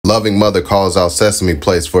Loving mother calls out Sesame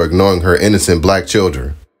Place for ignoring her innocent black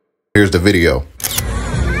children. Here's the video.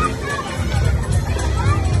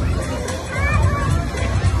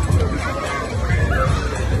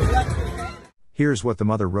 Here's what the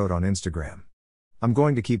mother wrote on Instagram. I'm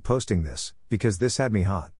going to keep posting this, because this had me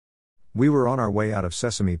hot. We were on our way out of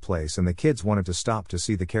Sesame Place and the kids wanted to stop to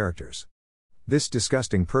see the characters. This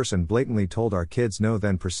disgusting person blatantly told our kids no,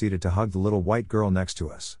 then proceeded to hug the little white girl next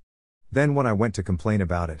to us. Then when I went to complain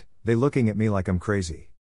about it, they looking at me like I'm crazy.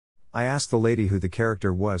 I asked the lady who the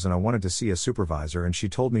character was and I wanted to see a supervisor and she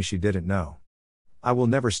told me she didn't know. I will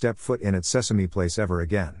never step foot in at Sesame Place ever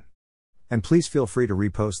again. And please feel free to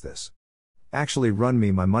repost this. Actually run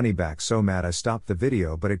me my money back. So mad I stopped the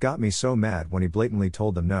video, but it got me so mad when he blatantly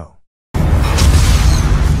told them no.